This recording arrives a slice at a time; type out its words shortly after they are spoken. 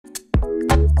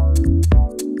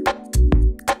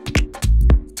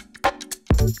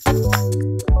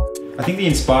I think the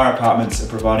Inspire apartments are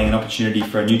providing an opportunity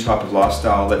for a new type of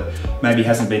lifestyle that maybe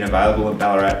hasn't been available in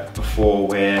Ballarat before,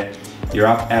 where you're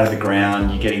up out of the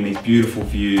ground, you're getting these beautiful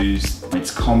views,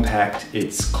 it's compact,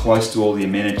 it's close to all the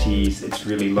amenities, it's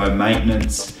really low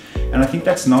maintenance, and I think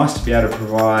that's nice to be able to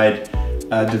provide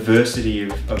a diversity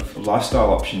of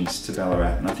lifestyle options to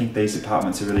Ballarat, and I think these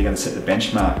apartments are really going to set the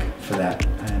benchmark for that,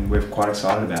 and we're quite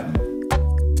excited about them.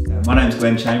 My name's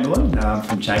Glenn Chamberlain,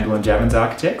 from Chamberlain Javins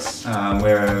Architects.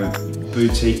 We're a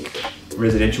boutique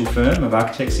residential firm of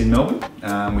architects in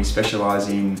Melbourne. We specialise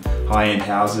in high-end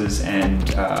houses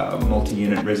and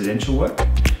multi-unit residential work.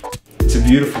 It's a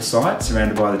beautiful site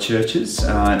surrounded by the churches,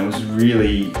 and it was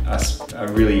really a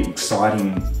really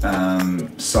exciting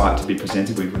site to be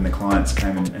presented with when the clients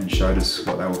came and showed us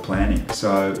what they were planning.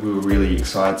 So we were really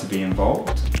excited to be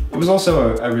involved. It was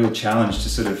also a real challenge to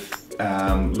sort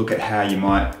of look at how you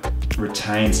might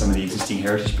retain some of the existing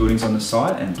heritage buildings on the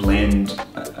site and blend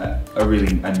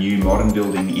a new modern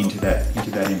building into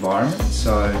that environment.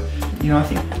 So, you know, I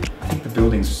think the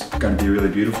building's going to be a really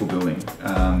beautiful building.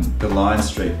 The Lion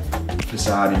Street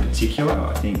facade in particular,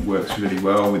 I think, works really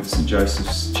well with St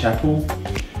Joseph's Chapel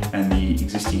and the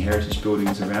existing heritage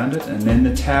buildings around it. And then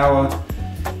the tower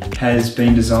has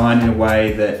been designed in a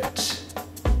way that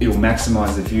it will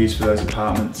maximise the views for those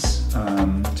apartments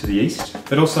to the east,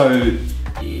 but also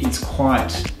it's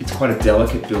quite a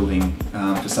delicate building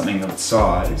for something of its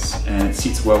size, and it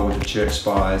sits well with the church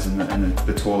spires and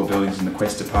the taller buildings and the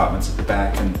Quest apartments at the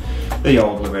back and the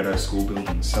old Loretto school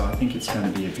buildings. So I think it's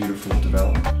going to be a beautiful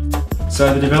development.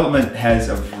 So the development has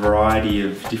a variety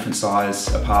of different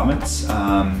size apartments.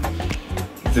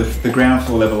 The ground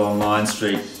floor level on Lion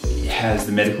Street has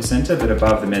the medical centre, but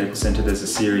above the medical centre there's a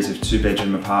series of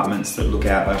 2-bedroom apartments that look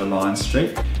out over Lion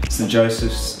Street. St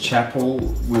Joseph's Chapel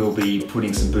will be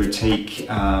putting some boutique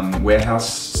warehouse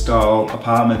style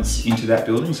apartments into that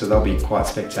building, so they'll be quite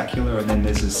spectacular. And then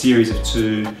there's a series of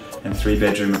 2- and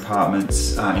 3-bedroom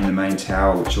apartments in the main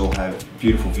tower, which all have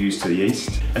beautiful views to the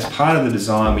east. As part of the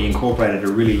design, we incorporated a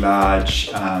really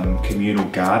large communal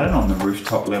garden on the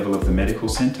rooftop level of the medical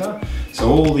centre.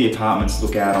 So all the apartments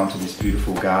look out onto this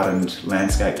beautiful gardened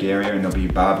landscaped area, and there'll be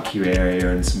a barbecue area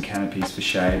and some canopies for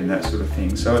shade and that sort of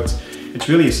thing. So it's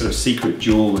really a sort of secret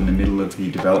jewel in the middle of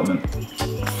the development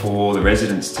for the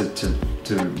residents to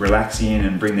relax in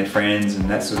and bring their friends and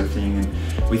that sort of thing,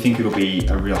 and we think it'll be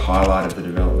a real highlight of the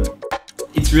development.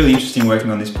 It's really interesting working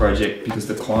on this project because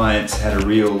the clients had a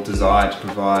real desire to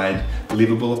provide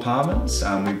livable apartments.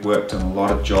 We've worked on a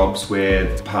lot of jobs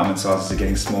where apartment sizes are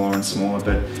getting smaller and smaller,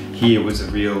 but here was a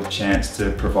real chance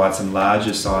to provide some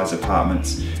larger size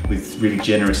apartments with really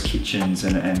generous kitchens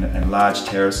and large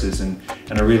terraces and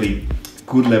a really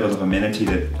good level of amenity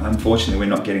that unfortunately we're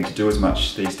not getting to do as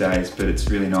much these days, but it's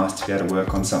really nice to be able to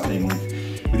work on something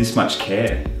with this much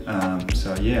care.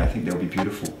 So yeah, I think they'll be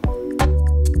beautiful.